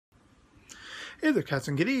Hey there, cats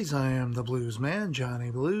and kitties. I am the Blues Man, Johnny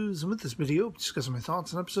Blues, and with this video, I'm discussing my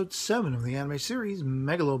thoughts on episode 7 of the anime series,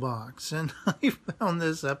 Megalo Box. And I found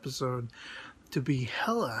this episode to be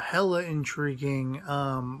hella intriguing,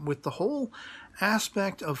 with the whole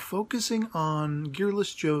aspect of focusing on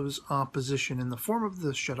Gearless Joe's opposition in the form of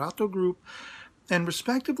the Shirato group, and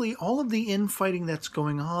respectively all of the infighting that's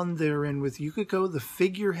going on therein with Yukiko, the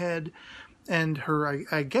figurehead, and her,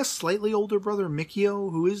 I guess, slightly older brother,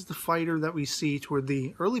 Mikio, who is the fighter that we see toward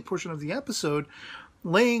the early portion of the episode,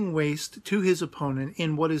 laying waste to his opponent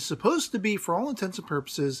in what is supposed to be, for all intents and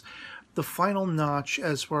purposes, the final notch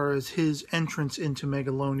as far as his entrance into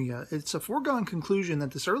Megalonia. It's a foregone conclusion that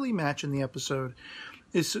this early match in the episode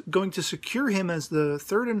is going to secure him as the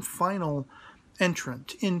third and final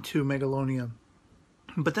entrant into Megalonia.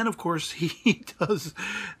 But then, of course, he does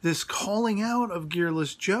this calling out of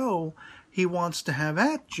Gearless Joe he wants to have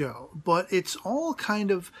at Joe. But it's all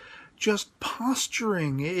kind of just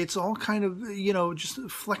posturing. It's all kind of, just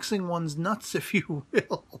flexing one's nuts, if you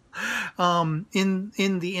will, in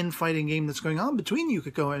the infighting game that's going on between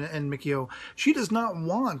Yukiko and Mikio. She does not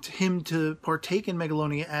want him to partake in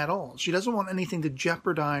Megalonia at all. She doesn't want anything to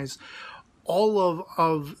jeopardize all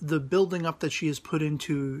of the building up that she has put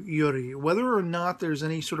into Yuri. Whether or not there's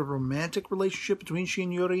any sort of romantic relationship between she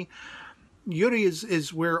and Yuri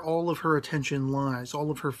is where all of her attention lies, all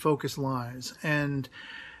of her focus lies, and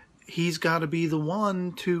he's got to be the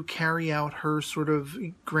one to carry out her sort of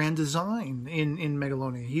grand design in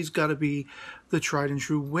Megalonia. He's got to be the tried and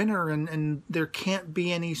true winner, and there can't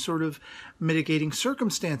be any sort of mitigating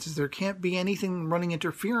circumstances. There can't be anything running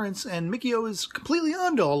interference, and Mikio is completely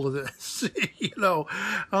onto all of this. He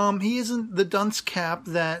isn't the dunce cap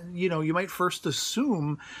that, you might first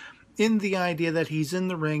assume in the idea that he's in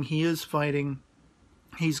the ring, he is fighting,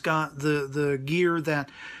 he's got the gear that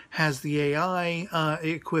has the AI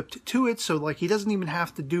equipped to it, so he doesn't even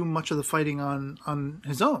have to do much of the fighting on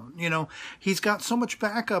his own. He's got so much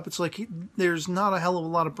backup. It's like there's not a hell of a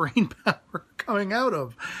lot of brain power coming out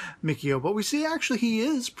of Mikio, but we see actually he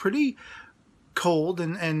is pretty cold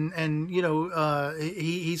and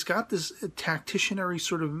he's got this tacticianary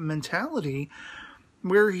sort of mentality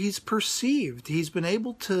where he's perceived. He's been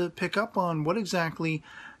able to pick up on what exactly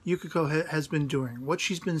Yukiko has been doing, what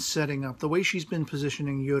she's been setting up, the way she's been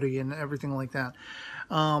positioning Yuri and everything like that.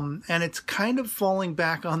 And it's kind of falling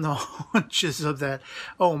back on the haunches of that,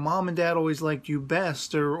 oh, mom and dad always liked you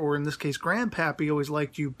best, or in this case, grandpappy always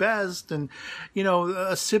liked you best, and,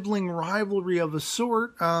 a sibling rivalry of a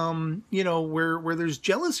sort, where there's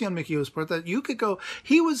jealousy on Mikio's part, that Yukiko,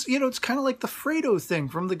 he was, it's kind of like the Fredo thing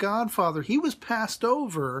from The Godfather. He was passed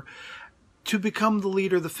over to become the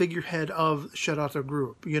leader, the figurehead of Shirato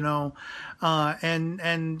group,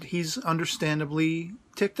 and he's understandably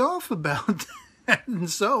ticked off about that. And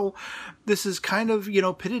so this has kind of,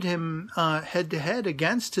 pitted him head to head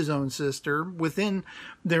against his own sister within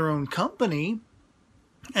their own company.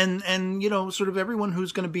 And sort of everyone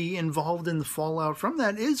who's going to be involved in the fallout from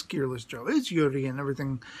that is Gearless Joe, is Yuri and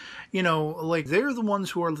everything. They're the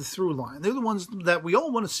ones who are the through line. They're the ones that we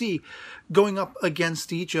all want to see going up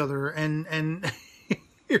against each other. And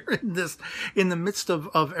here in the midst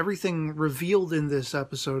of everything revealed in this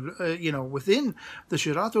episode, within the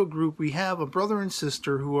Shirato group, we have a brother and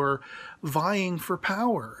sister who are vying for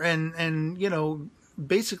power and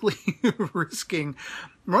basically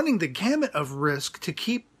running the gamut of risk to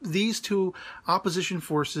keep these two opposition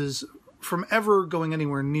forces from ever going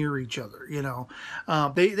anywhere near each other.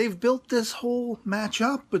 They've built this whole match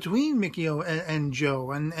up between Mikio and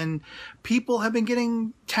Joe, and people have been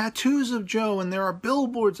getting tattoos of Joe, and there are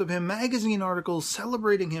billboards of him, magazine articles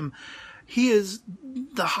celebrating him. He is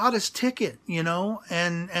the hottest ticket,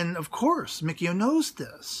 and of course Mikio knows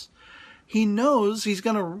this. He knows he's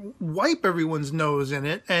going to wipe everyone's nose in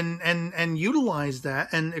it and utilize that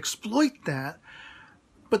and exploit that.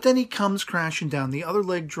 But then he comes crashing down. The other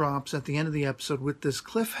leg drops at the end of the episode with this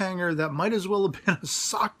cliffhanger that might as well have been a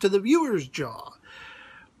sock to the viewer's jaw,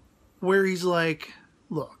 where he's like,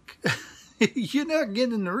 look, you're not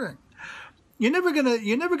getting in the ring. You're never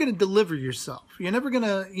gonna deliver yourself. You're never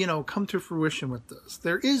gonna, come to fruition with this.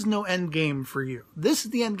 There is no end game for you. This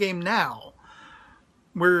is the end game now,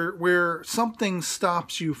 where something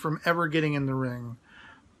stops you from ever getting in the ring,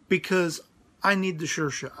 because I need the sure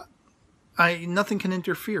shot. Nothing can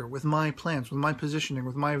interfere with my plans, with my positioning,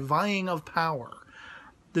 with my vying of power.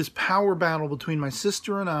 This power battle between my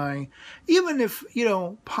sister and I, even if,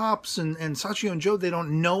 Pops and Sachio and Joe, they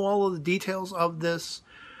don't know all of the details of this,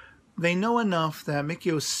 they know enough that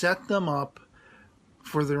Mikio set them up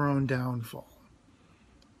for their own downfall.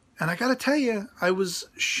 And I gotta tell you, I was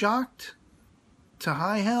shocked to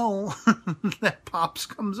high hell that Pops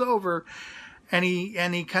comes over. And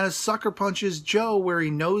he kind of sucker punches Joe where he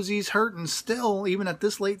knows he's hurting still, even at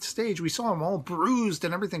this late stage. We saw him all bruised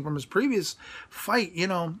and everything from his previous fight. You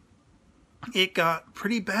know, it got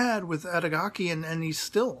pretty bad with Adagaki, and he's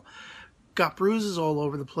still got bruises all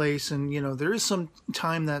over the place. And, you know, there is some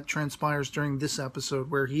time that transpires during this episode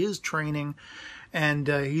where he is training, and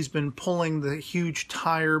he's been pulling the huge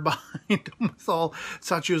tire behind him with all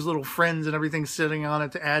Sachio's little friends and everything sitting on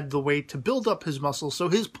it to add the weight to build up his muscles. So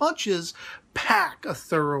his punches pack a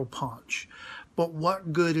thorough punch. But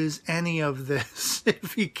what good is any of this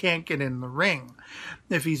if he can't get in the ring?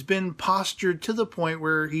 If he's been postured to the point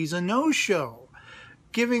where he's a no-show,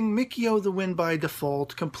 giving Mikio the win by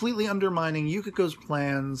default, completely undermining Yukiko's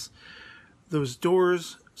plans, those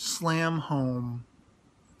doors slam home.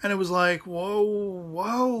 And it was like, whoa,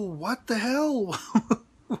 what the hell?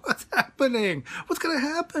 What's happening? What's going to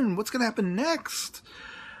happen? What's going to happen next?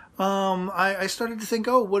 I started to think,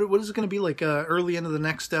 oh, what is it going to be like early into the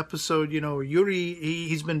next episode? You know, Yuri,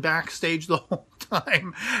 he's been backstage the whole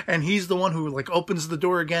time, and he's the one who like opens the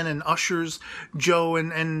door again and ushers Joe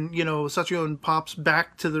and you know, Sachio and Pops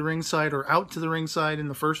back to the ringside, or out to the ringside in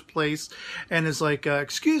the first place, and is like,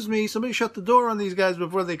 excuse me, somebody shut the door on these guys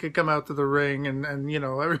before they could come out to the ring, and you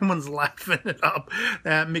know, everyone's laughing it up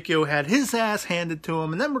that Mikio had his ass handed to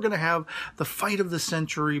him. And then we're going to have the fight of the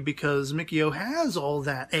century, because Mikio has all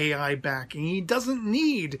that AI backing. He doesn't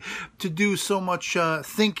need to do so much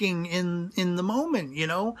thinking in the moment, you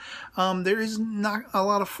know. There is not a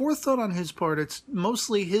lot of forethought on his part. It's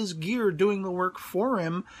mostly his gear doing the work for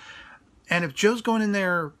him. And if Joe's going in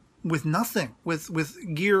there with nothing,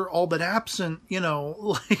 with gear all but absent, you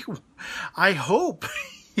know, like, I hope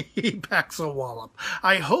he packs a wallop.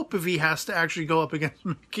 I hope if he has to actually go up against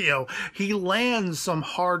Mikio, he lands some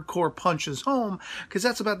hardcore punches home, because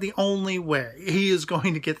that's about the only way he is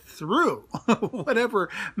going to get through whatever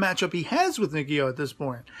matchup he has with Mikio at this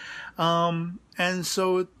point. And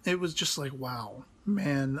so it was just like, wow.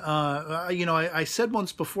 Man, you know, I said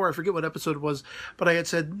once before, I forget what episode it was, but I had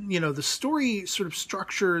said, you know, the story sort of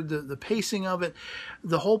structure, the pacing of it,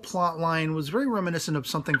 the whole plot line was very reminiscent of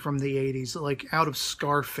something from the 80s, like out of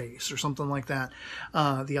Scarface or something like that,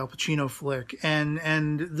 the Al Pacino flick.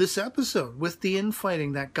 And this episode with the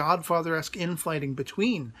infighting, that Godfather-esque infighting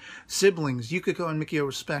between siblings, Yukiko and Mikio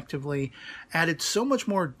respectively, added so much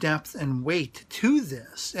more depth and weight to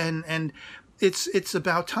this. And it's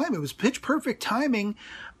about time. It was pitch perfect timing,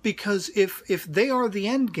 because if they are the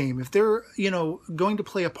end game, if they're, you know, going to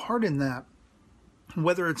play a part in that,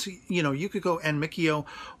 whether it's, you know, Yukiko and Mikio,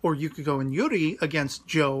 or Yukiko and Yuri against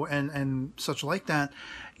Joe and such like that,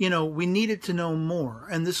 you know, we needed to know more.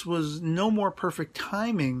 And this was no more perfect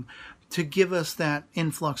timing to give us that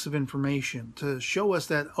influx of information, to show us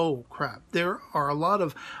that, oh crap, there are a lot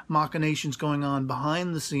of machinations going on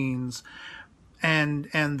behind the scenes. And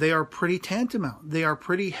they are pretty tantamount. They are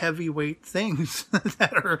pretty heavyweight things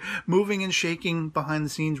that are moving and shaking behind the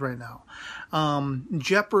scenes right now.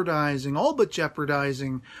 Jeopardizing, all but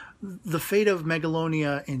jeopardizing, the fate of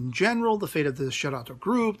Megalonia in general, the fate of the Shirato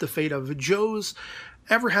group, the fate of Joe's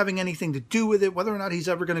ever having anything to do with it, whether or not he's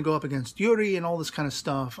ever going to go up against Yuri and all this kind of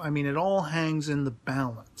stuff. I mean, it all hangs in the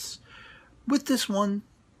balance with this one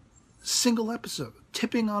single episode,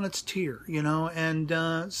 tipping on its tier, you know.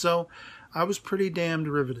 And so I was pretty damned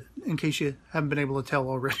riveted, in case you haven't been able to tell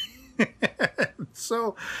already.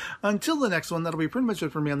 So, until the next one, that'll be pretty much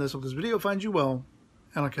it for me on this. Hope this video finds you well,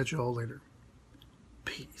 and I'll catch you all later.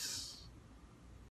 Peace.